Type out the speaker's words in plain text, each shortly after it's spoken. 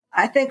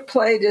I think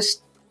play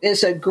just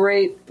is a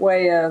great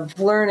way of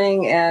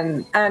learning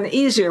and an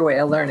easier way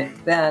of learning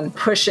than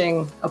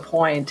pushing a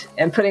point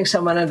and putting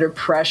someone under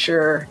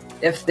pressure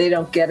if they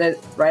don't get it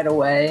right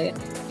away.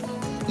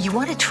 You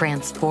want to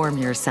transform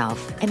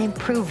yourself and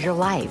improve your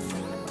life.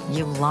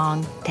 You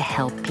long to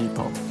help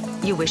people.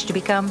 You wish to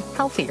become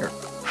healthier,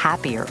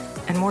 happier,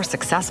 and more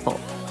successful.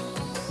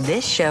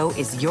 This show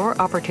is your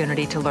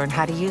opportunity to learn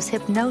how to use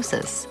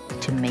hypnosis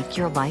to make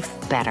your life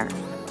better.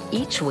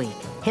 Each week,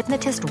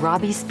 hypnotist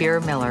Robbie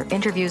Spear-Miller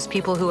interviews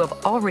people who have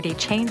already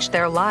changed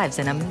their lives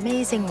in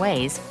amazing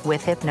ways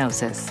with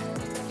hypnosis.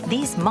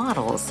 These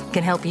models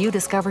can help you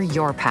discover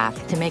your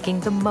path to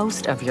making the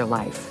most of your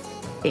life.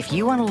 If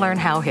you want to learn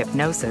how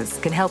hypnosis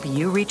can help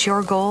you reach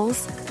your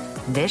goals,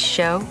 this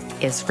show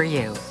is for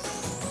you.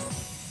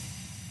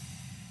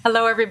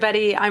 Hello,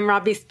 everybody. I'm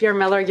Robbie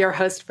Spear-Miller, your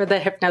host for the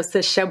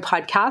Hypnosis Show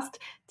podcast.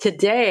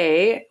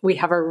 Today, we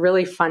have a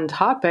really fun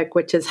topic,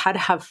 which is how to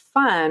have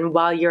fun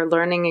while you're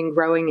learning and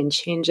growing and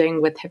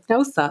changing with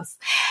hypnosis.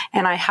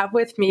 And I have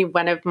with me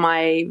one of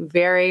my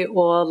very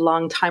old,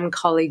 longtime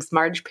colleagues,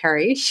 Marge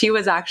Perry. She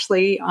was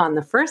actually on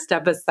the first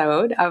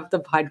episode of the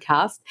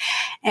podcast.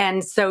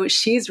 And so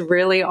she's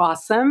really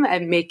awesome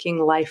at making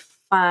life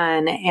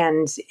fun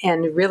and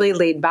really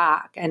laid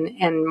back.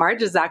 And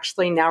Marge is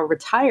actually now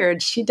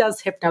retired. She does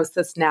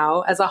hypnosis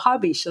now as a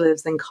hobby. She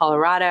lives in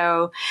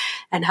Colorado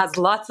and has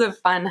lots of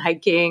fun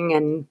hiking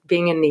and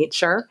being in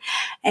nature.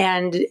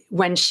 And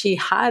when she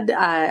had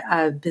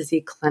a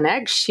busy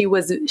clinic, she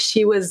was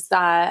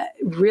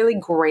really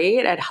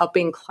great at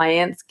helping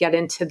clients get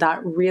into that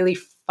really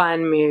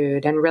fun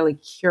mood and really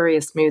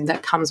curious mood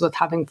that comes with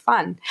having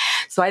fun.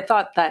 So I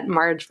thought that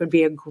Marge would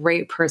be a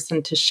great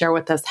person to share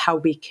with us how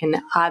we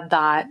can add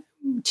that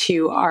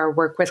to our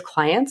work with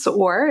clients.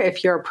 Or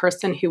if you're a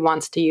person who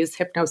wants to use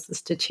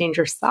hypnosis to change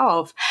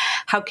yourself,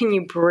 how can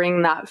you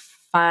bring that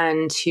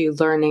fun to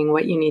learning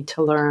what you need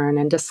to learn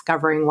and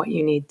discovering what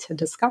you need to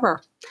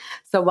discover?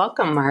 So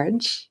welcome,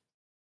 Marge.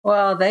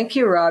 Well, thank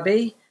you,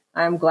 Robbie.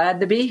 I'm glad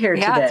to be here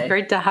today. Yeah, it's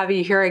great to have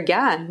you here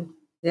again.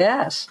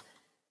 Yes.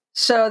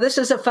 So this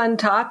is a fun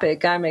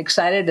topic. I'm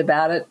excited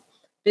about it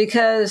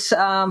because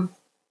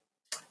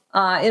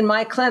in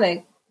my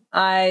clinic,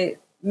 I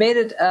made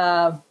it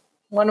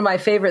one of my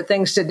favorite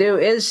things to do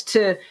is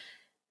to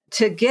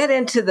get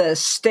into the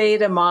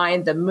state of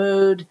mind, the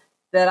mood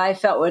that I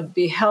felt would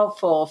be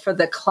helpful for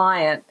the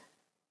client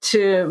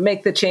to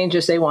make the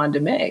changes they wanted to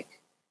make.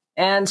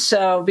 And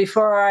so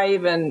before I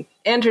even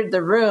entered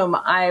the room,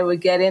 I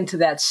would get into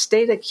that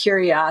state of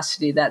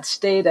curiosity, that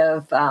state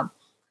of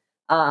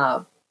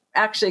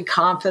actually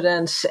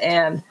confidence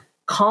and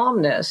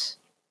calmness.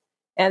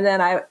 And then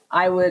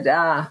I would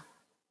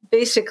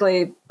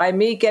basically, by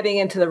me getting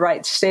into the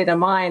right state of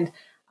mind,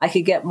 I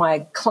could get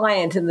my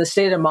client in the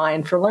state of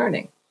mind for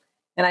learning.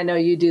 And I know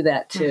you do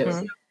that too.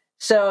 Mm-hmm.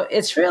 So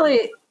it's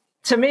really,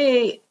 to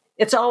me,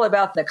 it's all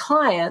about the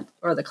client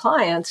or the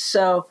clients.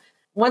 So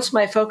once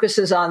my focus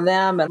is on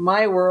them and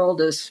my world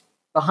is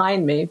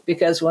behind me,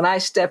 because when I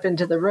step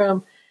into the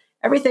room,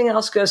 everything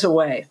else goes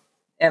away.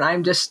 And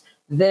I'm just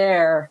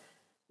there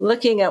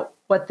looking at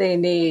what they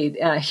need,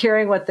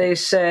 hearing what they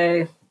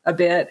say a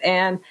bit,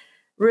 and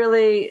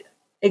really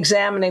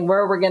examining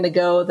where we're going to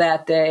go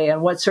that day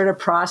and what sort of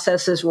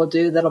processes we'll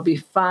do that'll be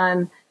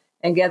fun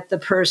and get the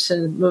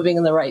person moving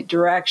in the right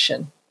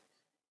direction.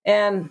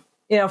 And,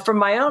 from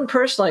my own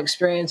personal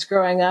experience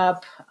growing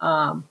up,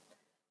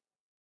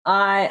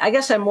 I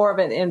guess I'm more of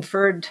an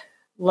inferred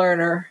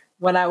learner.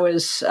 When I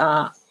was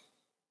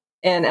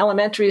in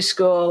elementary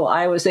school,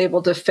 I was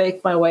able to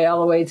fake my way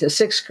all the way to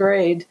sixth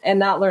grade and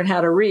not learn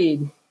how to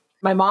read.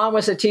 My mom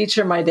was a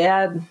teacher. My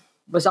dad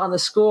was on the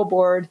school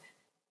board.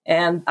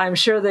 And I'm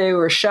sure they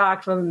were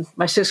shocked when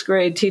my sixth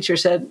grade teacher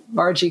said,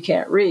 Margie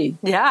can't read.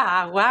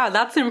 Yeah, wow,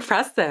 that's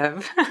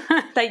impressive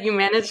that you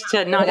managed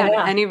to not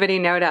have anybody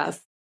notice.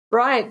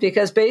 Right,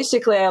 because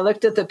basically I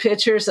looked at the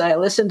pictures, and I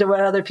listened to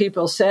what other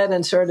people said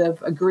and sort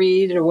of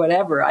agreed or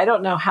whatever. I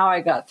don't know how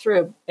I got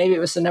through. Maybe it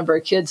was the number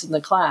of kids in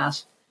the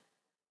class.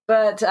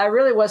 But I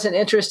really wasn't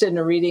interested in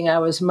reading. I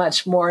was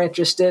much more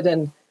interested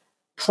in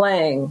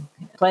playing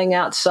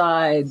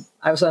outside.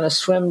 I was on a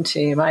swim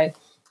team.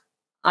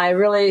 I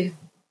really,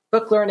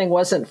 book learning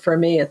wasn't for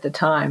me at the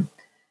time.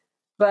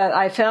 But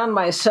I found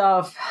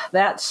myself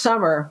that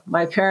summer,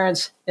 my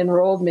parents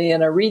enrolled me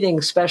in a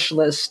reading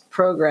specialist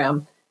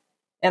program.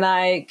 And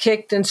I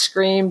kicked and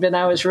screamed, and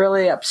I was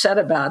really upset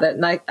about it.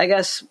 And I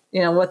guess,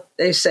 what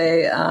they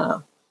say,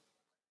 our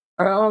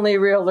only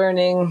real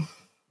learning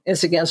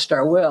is against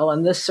our will.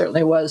 And this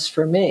certainly was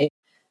for me.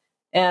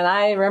 And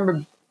I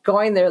remember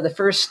going there the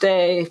first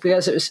day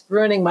because it was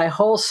ruining my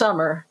whole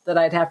summer that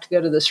I'd have to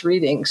go to this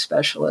reading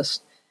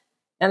specialist.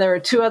 And there were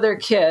two other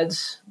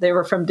kids. They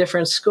were from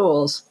different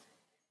schools.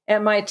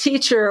 And my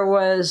teacher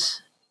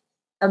was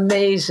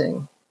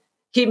amazing.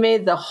 He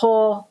made the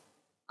whole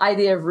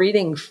idea of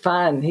reading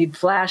fun. He'd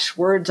flash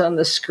words on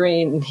the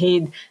screen. And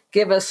he'd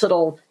give us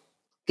little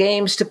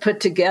games to put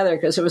together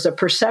because it was a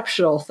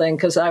perceptual thing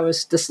because I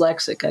was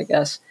dyslexic, I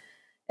guess.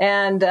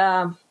 And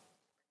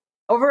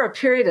over a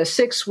period of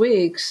 6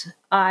 weeks,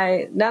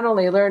 I not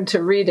only learned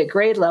to read at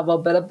grade level,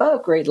 but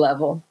above grade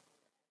level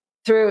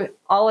through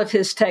all of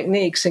his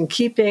techniques and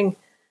keeping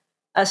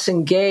us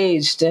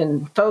engaged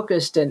and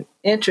focused and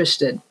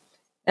interested.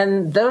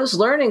 And those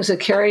learnings have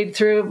carried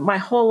through my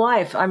whole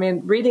life. I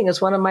mean, reading is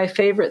one of my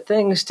favorite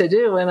things to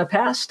do in a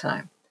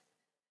pastime.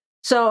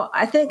 So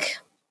I think,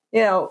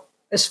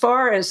 as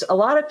far as a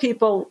lot of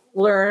people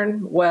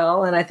learn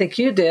well, and I think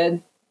you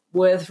did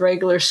with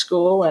regular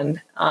school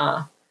and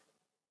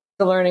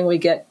the learning we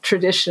get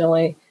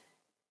traditionally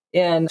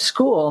in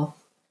school.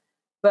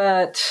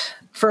 But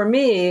for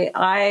me,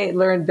 I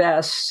learned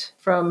best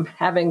from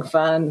having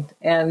fun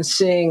and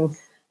seeing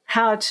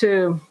how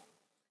to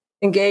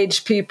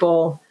engage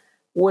people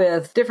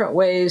with different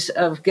ways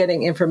of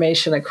getting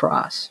information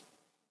across.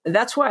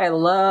 That's why I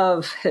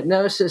love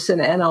hypnosis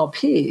and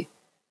NLP,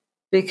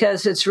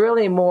 because it's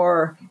really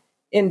more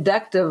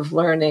inductive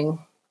learning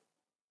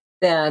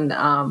than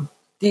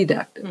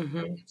deductive.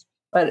 Mm-hmm.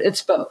 But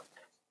it's both.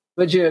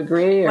 Would you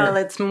agree? Well,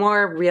 it's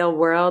more real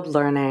world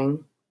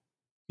learning.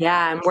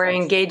 Yeah, and we're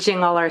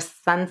engaging all our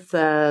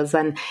senses.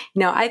 And,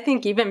 I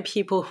think even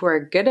people who are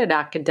good at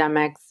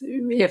academics,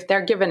 if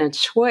they're given a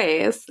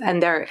choice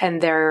and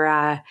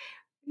they're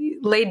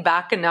laid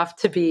back enough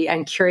to be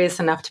and curious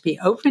enough to be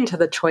open to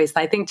the choice,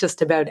 I think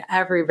just about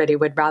everybody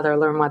would rather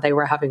learn while they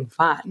were having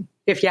fun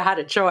if you had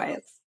a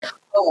choice.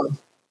 Oh,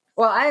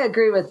 well, I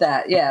agree with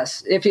that.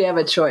 Yes, if you have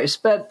a choice.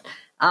 But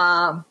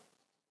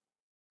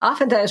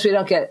oftentimes we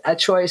don't get a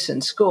choice in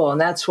school. And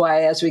that's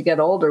why as we get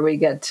older, we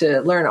get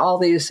to learn all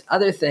these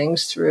other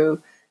things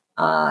through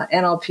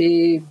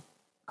NLP,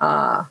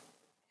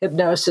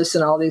 hypnosis,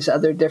 and all these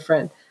other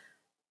different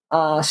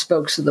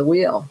spokes of the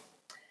wheel.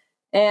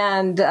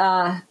 And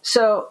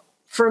so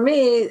for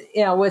me,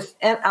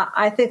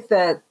 I think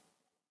that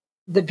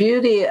the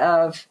beauty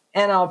of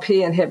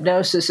NLP and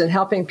hypnosis and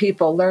helping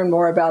people learn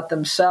more about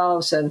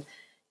themselves and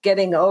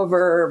getting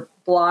over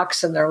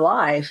blocks in their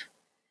life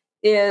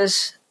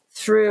is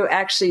through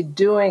actually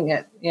doing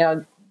it,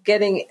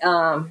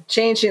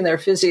 changing their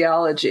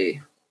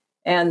physiology.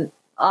 And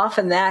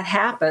often that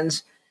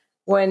happens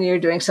when you're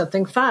doing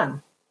something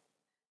fun.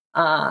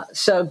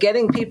 So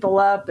getting people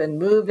up and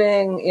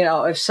moving,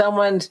 if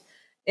someone's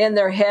in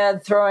their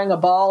head throwing a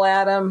ball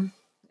at them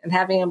and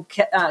having them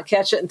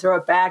catch it and throw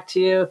it back to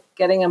you,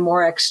 getting them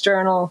more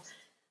external.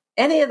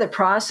 Any of the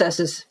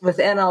processes with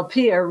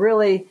NLP are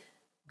really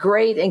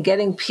great in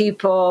getting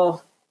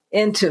people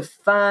into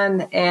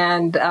fun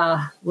and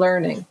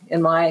learning,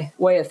 in my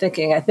way of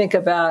thinking. I think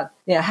about,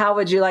 how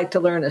would you like to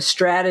learn a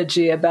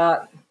strategy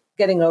about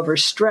getting over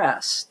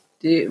stress?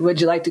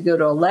 Would you like to go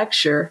to a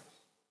lecture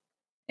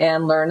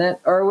and learn it?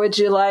 Or would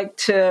you like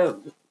to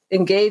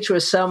engage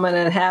with someone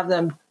and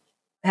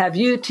have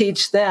you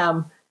teach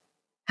them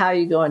how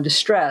you go into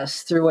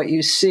stress through what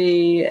you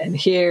see and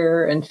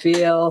hear and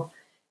feel,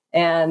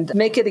 and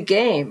make it a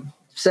game?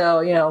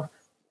 So,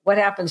 what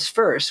happens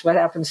first? What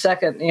happens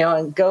second?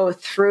 And go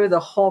through the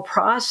whole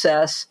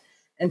process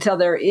until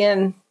they're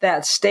in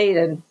that state.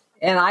 And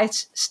I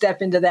step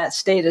into that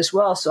state as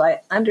well. So I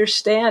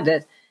understand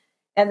it.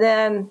 And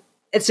then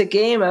it's a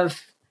game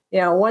of,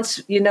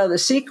 once you know the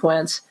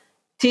sequence,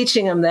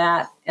 teaching them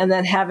that, and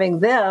then having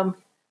them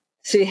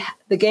see.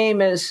 The game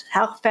is,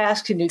 how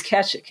fast can you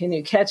catch it? Can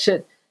you catch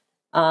it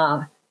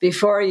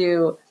before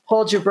you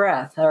hold your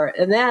breath?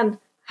 And then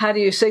how do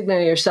you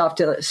signal yourself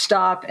to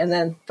stop and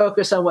then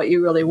focus on what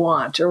you really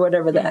want, or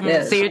whatever that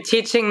is? So you're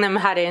teaching them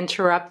how to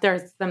interrupt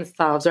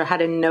themselves, or how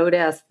to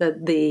notice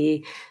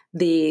the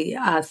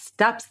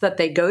steps that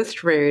they go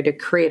through to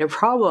create a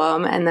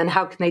problem, and then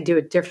how can they do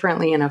it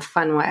differently in a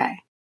fun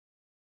way?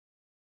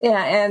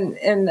 Yeah,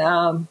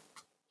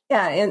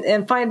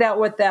 and find out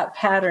what that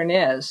pattern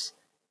is.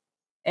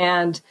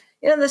 And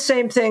the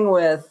same thing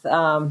with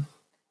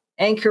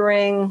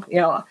anchoring.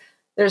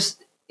 There's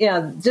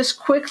just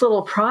quick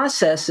little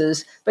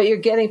processes, but you're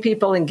getting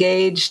people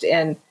engaged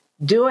and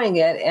doing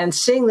it and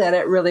seeing that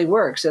it really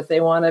works. If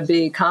they want to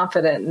be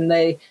confident and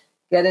they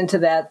get into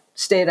that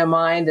state of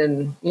mind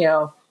and,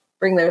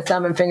 bring their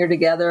thumb and finger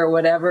together or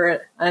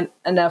whatever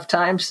enough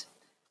times,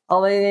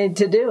 all they need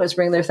to do is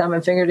bring their thumb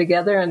and finger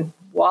together and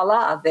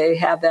voila, they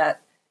have that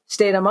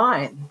state of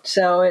mind.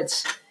 So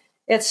it's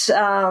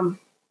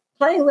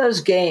playing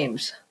those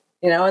games,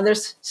 and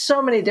there's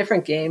so many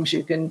different games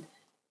you can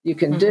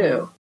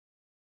do.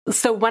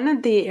 So one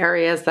of the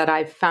areas that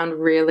I've found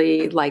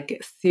really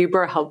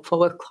super helpful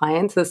with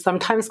clients is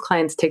sometimes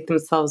clients take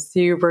themselves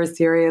super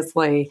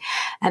seriously,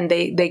 and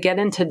they get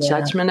into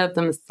judgment of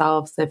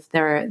themselves if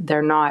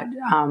they're not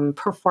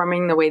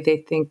performing the way they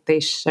think they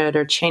should,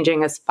 or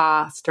changing as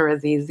fast or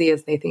as easy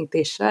as they think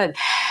they should.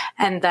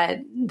 And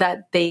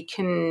that they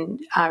can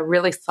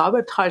really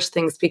sabotage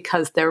things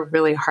because they're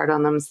really hard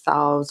on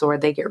themselves, or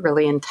they get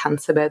really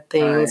intense about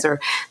things, or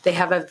they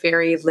have a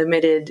very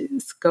limited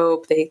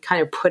scope. They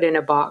kind of put in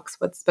a box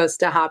what's supposed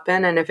to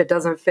happen. And if it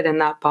doesn't fit in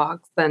that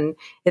box, then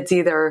it's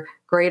either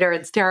great or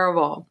it's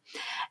terrible.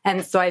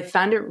 And so I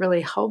found it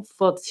really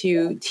helpful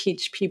to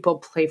teach people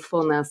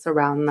playfulness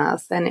around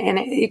this. And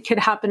it could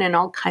happen in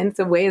all kinds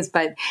of ways.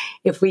 But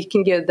if we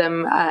can give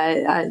them,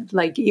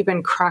 like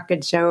even crack a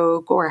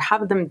joke or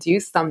have them do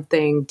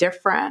something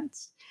different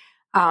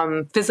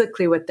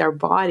physically with their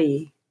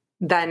body,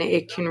 then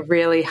it can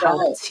really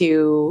help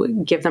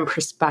to give them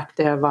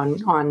perspective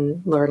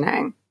on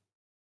learning.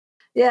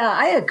 Yeah,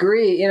 I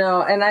agree,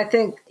 and I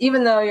think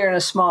even though you're in a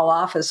small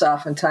office,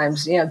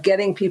 oftentimes,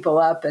 getting people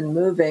up and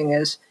moving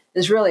is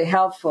really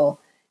helpful.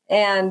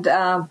 And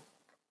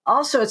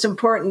also it's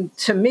important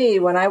to me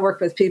when I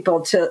work with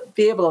people to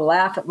be able to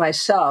laugh at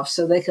myself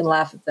so they can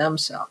laugh at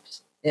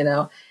themselves,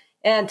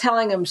 and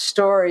telling them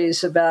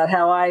stories about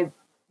how I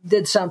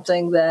did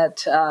something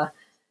that,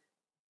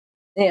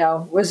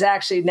 was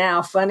actually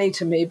now funny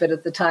to me, but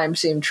at the time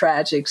seemed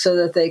tragic, so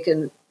that they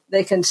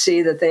can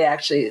see that they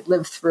actually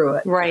lived through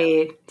it.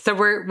 Right. So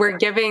we're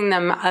giving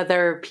them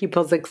other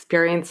people's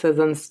experiences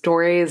and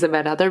stories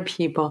about other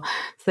people.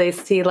 So they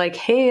see like,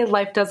 hey,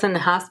 life doesn't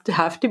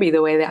have to be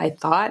the way that I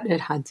thought it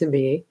had to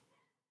be.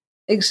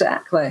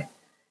 Exactly.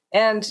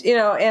 And,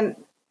 and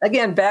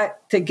again,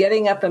 back to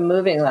getting up and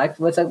moving, like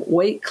with a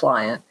weight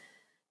client,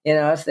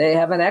 if they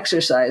haven't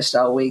exercised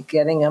all week,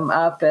 getting them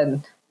up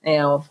and,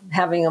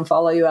 having them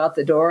follow you out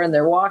the door and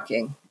they're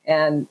walking.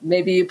 And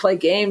maybe you play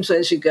games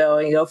as you go,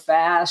 and you go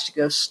fast, you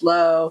go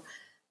slow.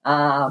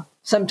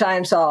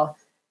 Sometimes I'll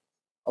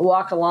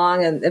walk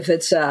along, and if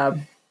it's a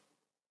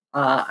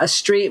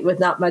street with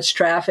not much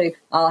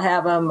traffic, I'll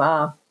have them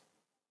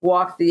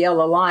walk the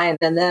yellow line.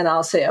 And then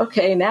I'll say,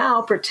 okay,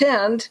 now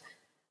pretend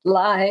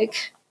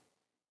like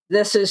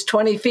this is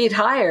 20 feet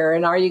higher,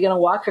 and are you going to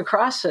walk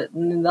across it?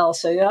 And they'll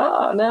say,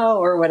 oh, no,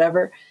 or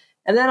whatever.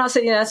 And then I'll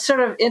say, it's sort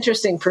of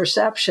interesting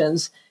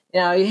perceptions.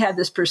 You had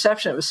this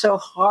perception. It was so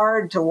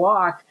hard to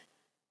walk.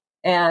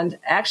 And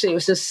actually, it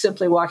was just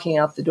simply walking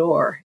out the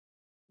door,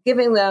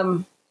 giving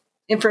them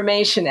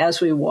information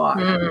as we walk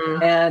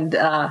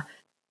and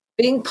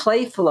being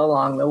playful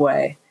along the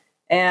way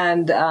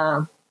and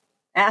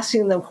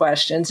asking them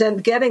questions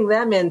and getting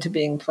them into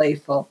being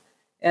playful.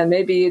 And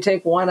maybe you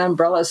take one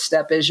umbrella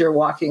step as you're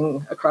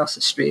walking across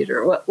the street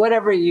or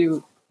whatever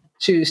you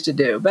choose to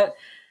do. But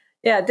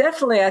yeah,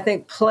 definitely, I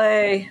think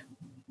play,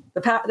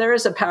 there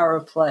is a power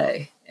of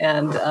play.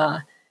 And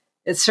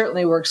it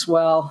certainly works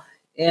well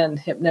in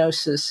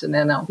hypnosis and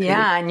NLP.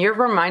 Yeah, and you're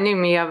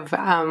reminding me of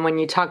when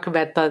you talk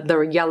about the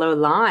yellow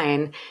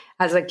line.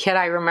 As a kid,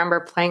 I remember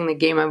playing the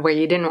game of where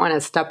you didn't want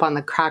to step on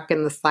the crack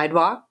in the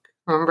sidewalk.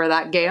 Remember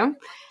that game?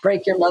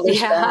 Break your mother's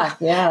back.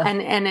 Yeah.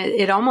 And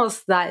it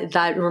almost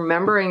that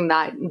remembering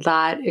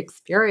that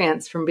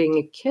experience from being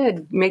a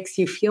kid makes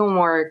you feel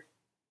more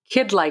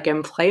kid-like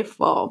and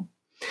playful.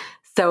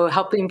 So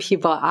helping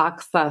people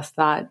access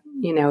that,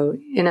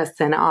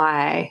 innocent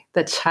eye,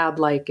 the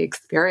childlike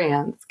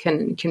experience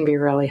can be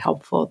really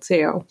helpful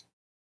too.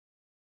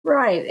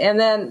 Right. And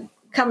then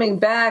coming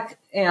back,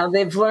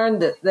 they've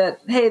learned that,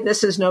 hey,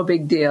 this is no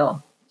big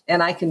deal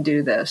and I can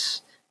do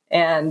this.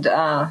 And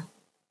I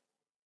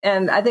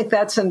think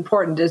that's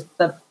important. Is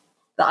the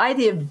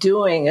idea of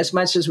doing as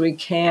much as we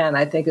can,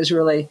 I think, is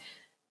really,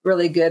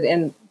 really good.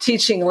 And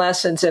teaching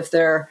lessons if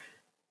they're,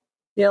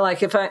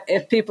 like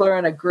if people are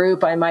in a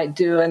group, I might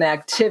do an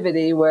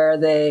activity where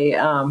they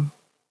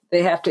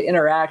have to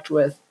interact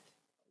with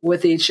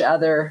each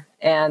other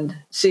and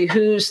see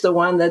who's the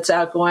one that's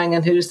outgoing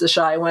and who's the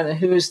shy one and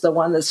who's the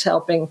one that's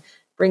helping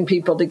bring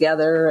people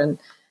together, and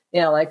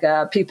like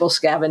a people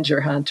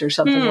scavenger hunt or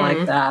something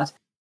like that.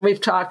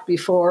 We've talked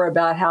before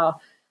about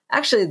how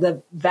actually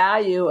the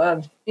value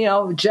of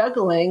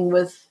juggling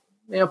with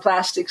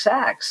plastic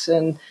sacks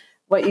and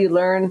what you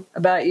learn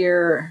about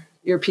your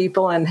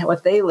people and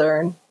what they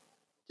learn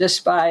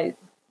just by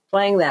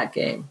playing that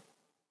game.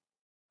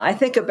 I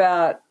think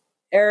about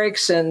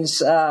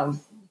Erickson's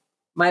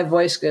My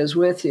Voice Goes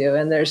With You,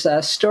 and there's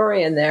a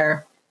story in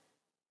there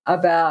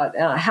about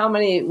how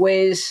many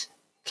ways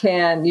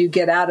can you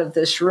get out of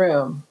this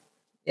room,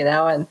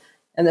 and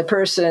the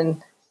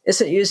person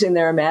isn't using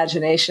their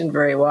imagination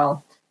very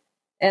well.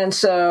 And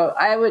so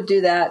I would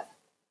do that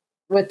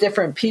with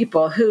different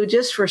people who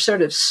just were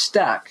sort of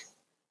stuck.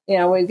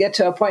 We'd get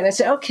to a point and I'd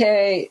say,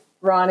 okay,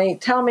 Ronnie,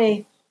 tell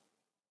me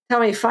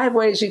 5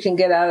 ways you can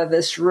get out of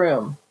this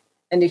room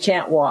and you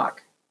can't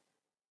walk.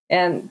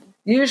 And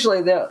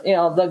usually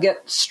they'll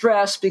get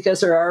stressed because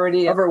they're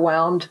already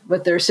overwhelmed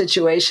with their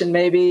situation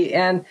maybe.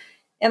 And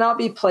I'll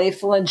be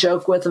playful and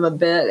joke with them a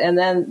bit. And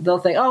then they'll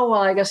think, oh,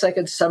 well, I guess I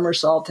could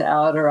somersault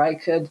out, or I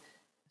could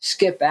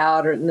skip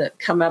out, or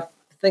come up,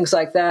 things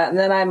like that. And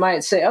then I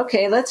might say,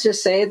 okay, let's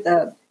just say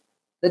that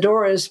the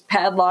door is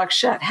padlocked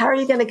shut. How are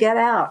you going to get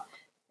out?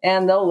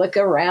 And they'll look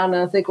around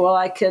and think, well,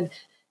 I could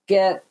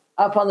get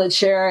up on the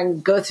chair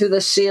and go through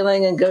the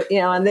ceiling and go,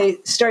 and they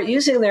start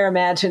using their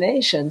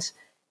imaginations.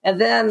 And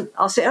then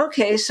I'll say,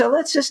 okay, so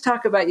let's just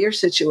talk about your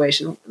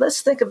situation.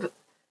 Let's think of,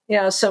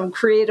 some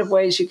creative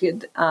ways you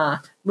could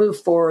move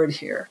forward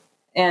here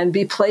and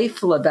be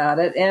playful about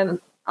it.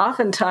 And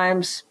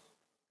oftentimes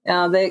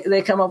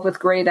they come up with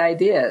great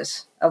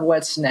ideas of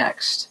what's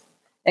next.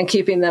 and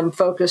keeping them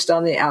focused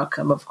on the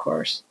outcome, of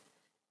course.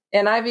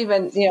 And I've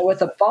even,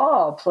 with a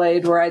ball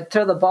played where I'd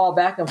throw the ball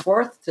back and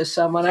forth to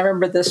someone. I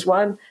remember this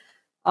one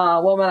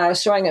woman, I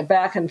was throwing it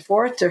back and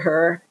forth to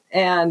her,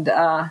 and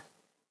I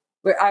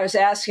was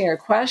asking her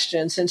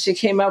questions, and she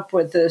came up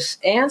with this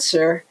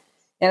answer,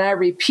 and I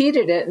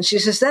repeated it, and she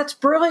says, "That's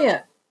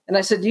brilliant." And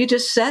I said, "You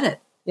just said it."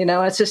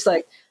 It's just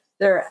like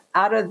they're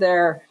out of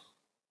their,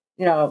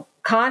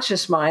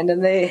 conscious mind,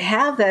 and they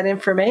have that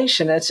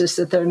information. It's just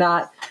that they're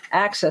not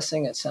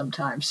accessing it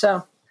sometimes.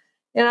 So,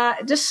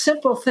 just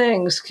simple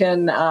things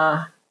can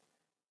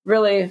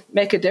really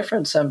make a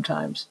difference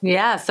sometimes.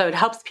 Yeah. So it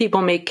helps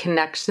people make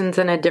connections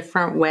in a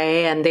different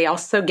way. And they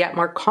also get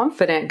more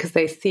confident because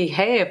they see,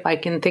 hey, if I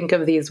can think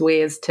of these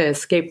ways to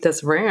escape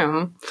this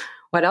room,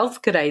 what else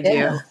could I do?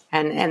 Yeah.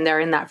 And they're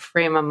in that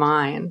frame of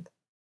mind.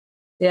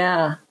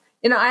 Yeah.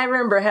 I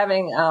remember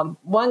having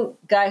one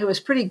guy who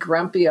was pretty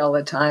grumpy all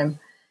the time.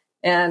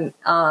 And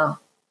I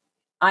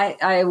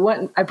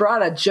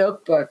brought a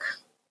joke book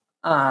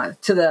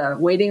to the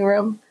waiting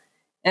room.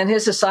 And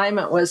his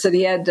assignment was that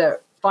he had to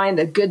find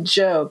a good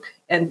joke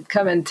and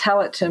come and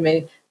tell it to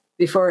me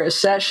before his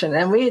session.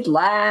 And we'd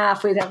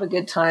laugh, we'd have a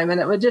good time.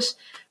 And it would just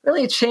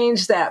really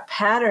change that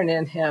pattern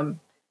in him.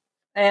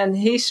 And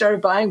he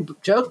started buying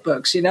joke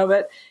books,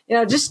 but,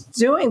 just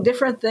doing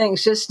different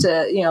things just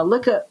to,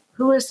 look at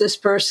who is this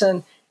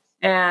person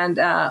and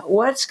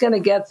what's going to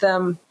get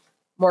them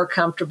more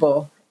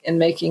comfortable in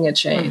making a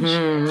change.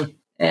 Mm-hmm.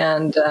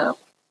 And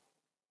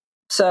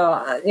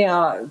so,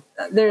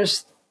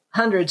 there's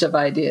hundreds of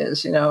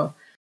ideas,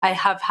 I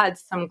have had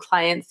some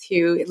clients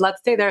who,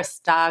 let's say they're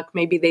stuck,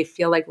 maybe they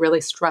feel like really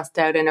stressed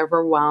out and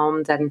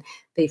overwhelmed and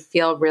they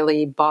feel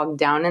really bogged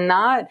down in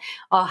that.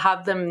 I'll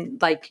have them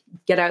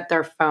get out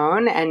their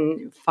phone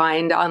and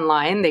find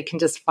online. They can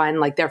just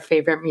find their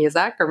favorite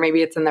music, or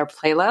maybe it's in their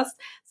playlist.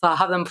 So I'll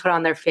have them put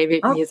on their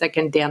favorite music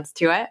and dance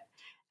to it.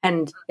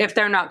 And if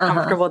they're not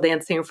comfortable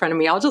dancing in front of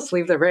me, I'll just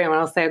leave the room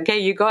and I'll say, okay,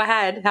 you go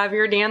ahead, have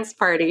your dance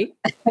party.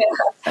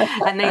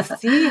 And they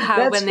see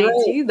how when they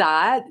do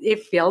that,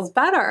 it feels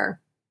better.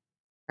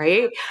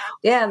 Right?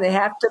 Yeah, and they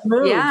have to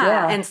move.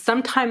 Yeah. And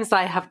sometimes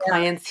I have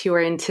clients who are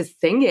into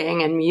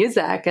singing and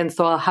music, and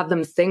so I'll have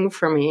them sing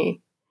for me,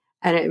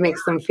 and it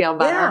makes them feel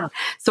better. Yeah.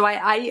 So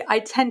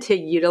I tend to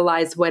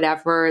utilize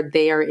whatever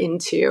they are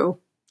into.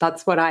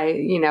 That's what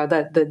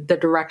the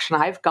direction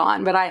I've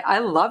gone. But I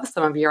love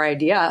some of your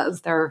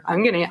ideas.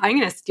 I'm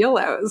gonna steal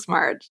those,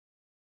 Marge.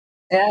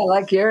 Yeah, I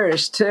like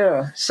yours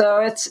too. So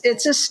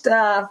it's just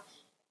I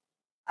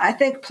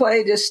think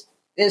play just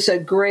is a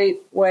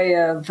great way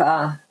of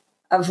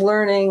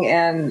learning,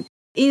 and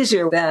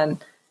easier than,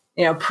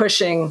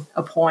 pushing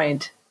a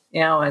point,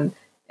 and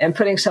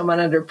putting someone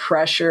under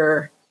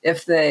pressure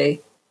if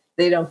they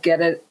don't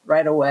get it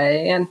right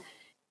away. And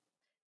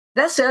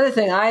that's the other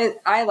thing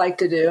I like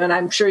to do, and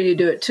I'm sure you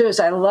do it too, is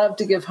I love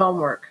to give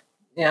homework.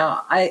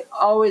 I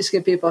always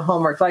give people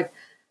homework. Like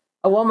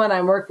a woman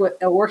I'm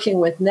working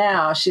with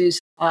now,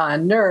 she's a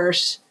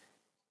nurse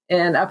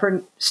in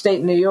upper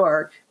state New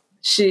York.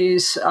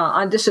 She's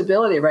on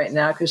disability right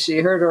now because she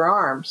hurt her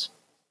arms.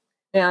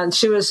 And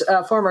she was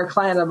a former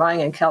client of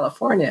mine in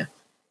California.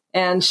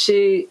 And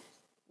she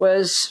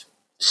was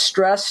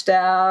stressed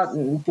out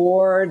and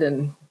bored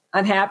and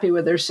unhappy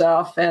with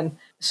herself. And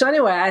so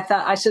anyway,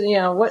 I said,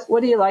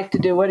 what do you like to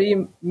do? What are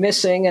you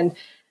missing? And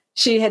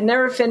she had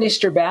never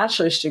finished her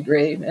bachelor's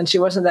degree, and she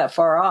wasn't that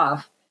far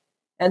off.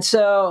 And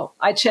so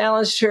I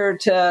challenged her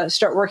to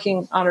start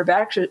working on her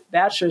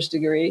bachelor's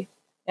degree.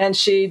 And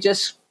she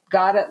just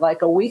got it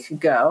a week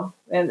ago.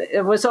 And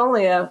it was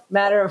only a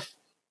matter of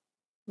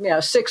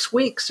 6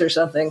 weeks or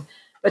something,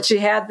 but she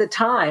had the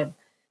time.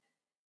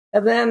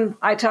 And then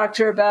I talked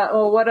to her about,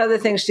 well, what other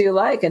things do you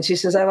like? And she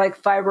says, I like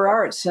fiber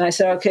arts. And I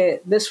said, okay,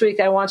 this week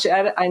I want you,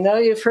 I know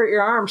you've hurt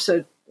your arm,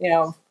 so,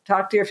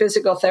 talk to your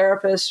physical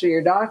therapist or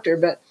your doctor,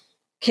 but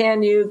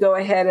can you go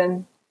ahead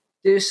and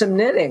do some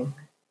knitting?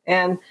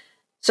 And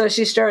so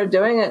she started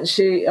doing it.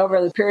 And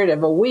over the period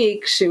of a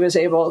week, she was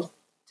able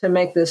to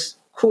make this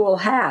cool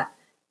hat.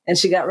 And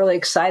she got really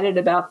excited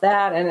about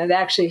that. And it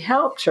actually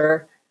helped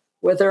her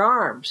with her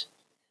arms.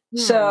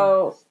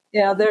 So,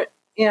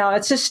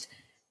 it's just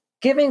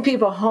giving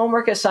people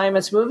homework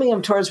assignments, moving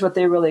them towards what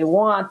they really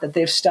want that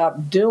they've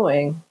stopped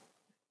doing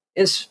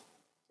is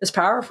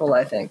powerful,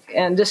 I think.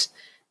 And just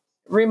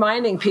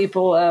reminding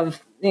people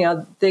of,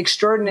 the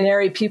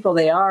extraordinary people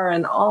they are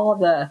and all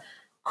the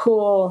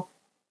cool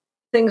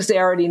things they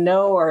already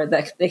know or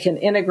that they can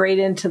integrate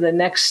into the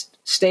next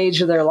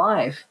stage of their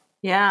life.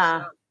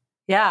 Yeah.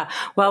 Yeah.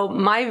 Well,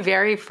 my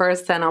very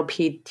first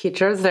NLP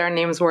teachers, their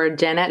names were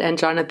Janet and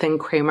Jonathan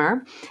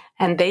Kramer,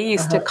 and they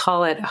used to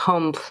call it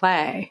home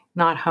play,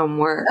 not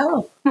homework.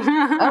 Oh,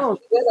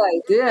 good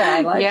idea.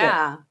 I like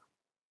it.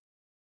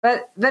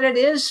 But it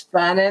is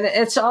fun, and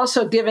it's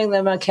also giving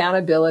them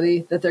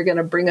accountability that they're going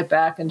to bring it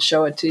back and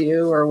show it to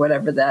you or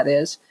whatever that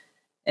is.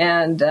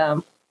 And,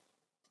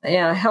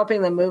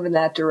 helping them move in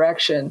that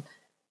direction.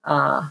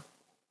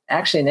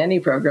 Actually, in any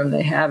program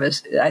they have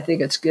I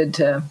think it's good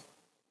to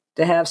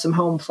have some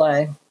home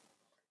play.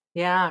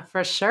 Yeah,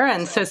 for sure.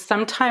 And so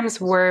sometimes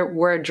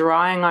we're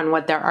drawing on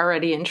what they're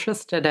already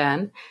interested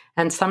in.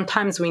 And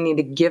sometimes we need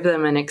to give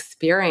them an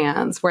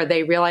experience where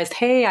they realize,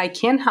 hey, I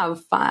can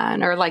have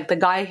fun. Or like the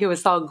guy who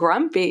was all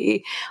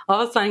grumpy,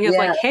 all of a sudden he was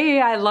like, hey,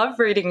 I love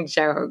reading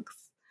jokes.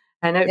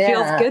 And it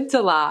feels good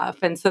to laugh.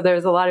 And so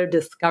there's a lot of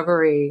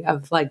discovery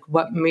of like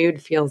what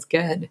mood feels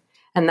good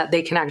and that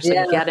they can actually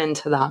get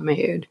into that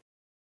mood.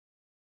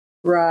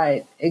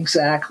 Right,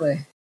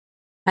 exactly.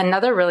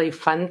 Another really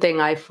fun thing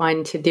I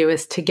find to do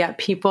is to get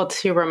people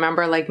to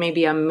remember like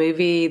maybe a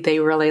movie they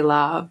really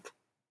love.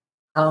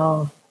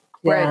 Oh,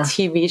 or a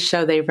TV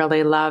show they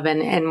really love.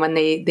 And when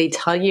they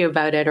tell you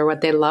about it or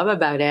what they love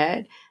about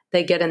it,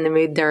 they get in the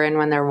mood they're in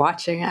when they're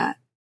watching it.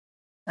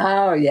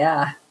 Oh,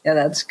 yeah. Yeah,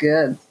 that's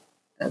good.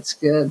 That's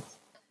good.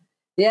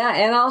 Yeah,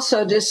 and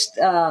also just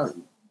the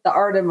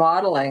art of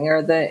modeling,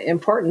 or the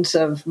importance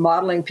of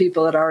modeling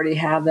people that already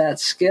have that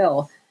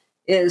skill,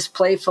 is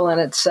playful in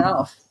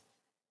itself,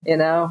 you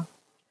know?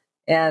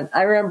 And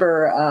I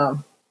remember,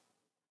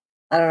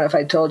 I don't know if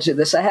I told you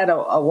this, I had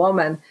a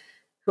woman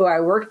who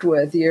I worked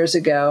with years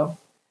ago,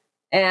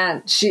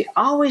 and she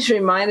always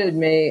reminded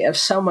me of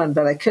someone,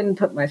 but I couldn't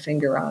put my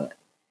finger on it.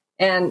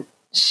 And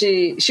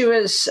she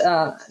was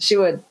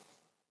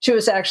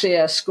actually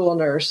a school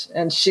nurse,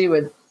 and she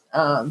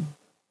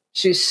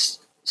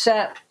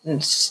sat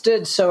and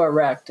stood so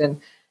erect, and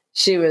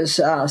she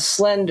was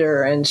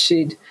slender, and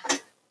she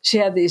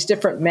had these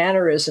different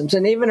mannerisms,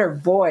 and even her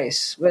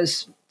voice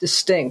was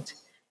distinct.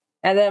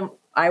 And then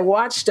I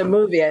watched a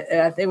movie, I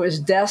think it was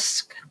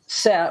Desk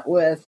Set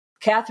with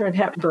Katharine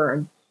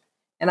Hepburn,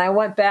 and I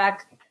went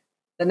back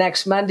the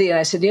next Monday and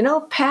I said,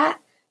 Pat,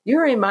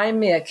 you remind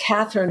me of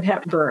Katharine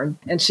Hepburn.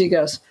 And she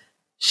goes,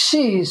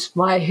 she's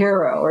my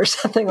hero, or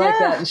something like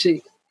that. And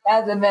she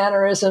had the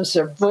mannerisms,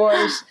 her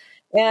voice.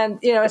 And,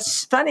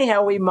 it's funny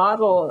how we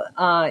model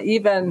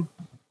even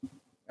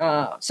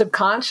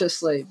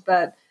subconsciously,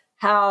 but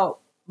how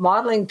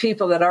modeling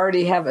people that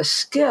already have a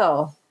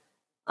skill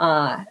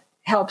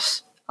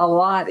helps a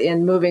lot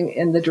in moving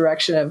in the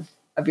direction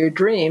of your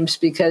dreams,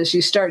 because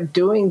you start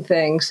doing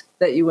things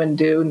that you wouldn't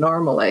do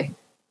normally.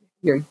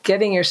 You're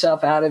getting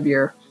yourself out of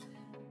your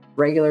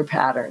regular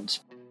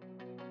patterns.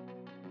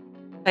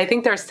 I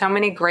think there's so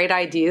many great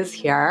ideas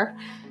here.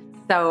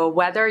 So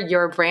whether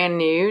you're brand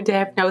new to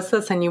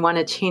hypnosis and you want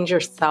to change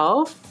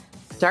yourself,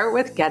 start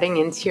with getting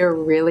into a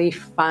really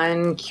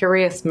fun,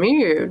 curious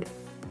mood.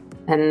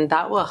 And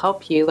that will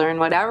help you learn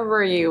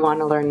whatever you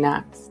want to learn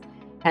next.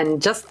 And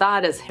just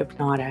that is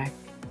hypnotic.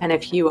 And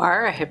if you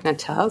are a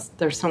hypnotist,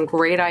 there's some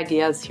great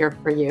ideas here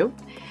for you.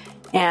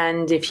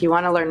 And if you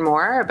want to learn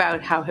more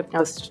about how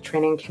hypnosis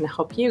training can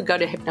help you, go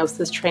to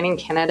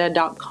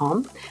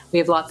hypnosistrainingcanada.com. We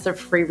have lots of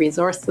free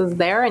resources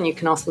there, and you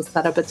can also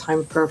set up a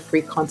time for a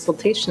free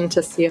consultation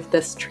to see if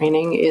this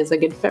training is a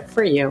good fit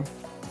for you.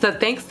 So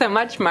thanks so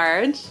much,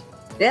 Marge.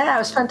 Yeah, it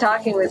was fun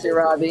talking with you,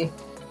 Robbie.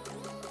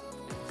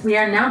 We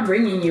are now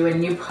bringing you a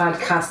new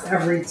podcast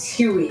every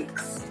 2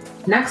 weeks.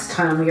 Next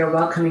time, we are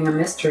welcoming a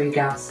mystery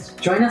guest.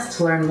 Join us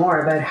to learn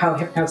more about how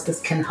hypnosis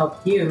can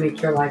help you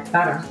make your life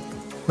better.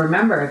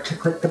 Remember to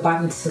click the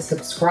buttons to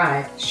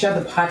subscribe, share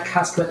the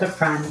podcast with a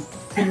friend,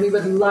 and we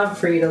would love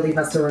for you to leave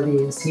us a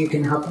review so you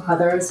can help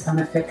others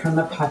benefit from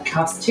the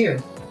podcast too.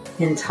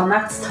 Until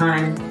next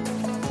time.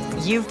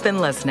 You've been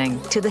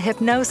listening to The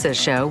Hypnosis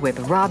Show with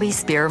Robbie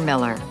Spear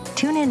Miller.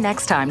 Tune in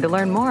next time to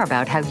learn more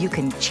about how you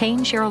can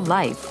change your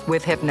life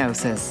with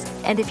hypnosis.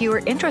 And if you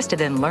are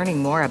interested in learning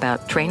more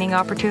about training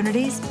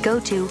opportunities, go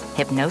to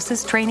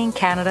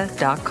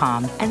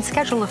hypnosistrainingcanada.com and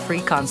schedule a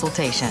free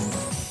consultation.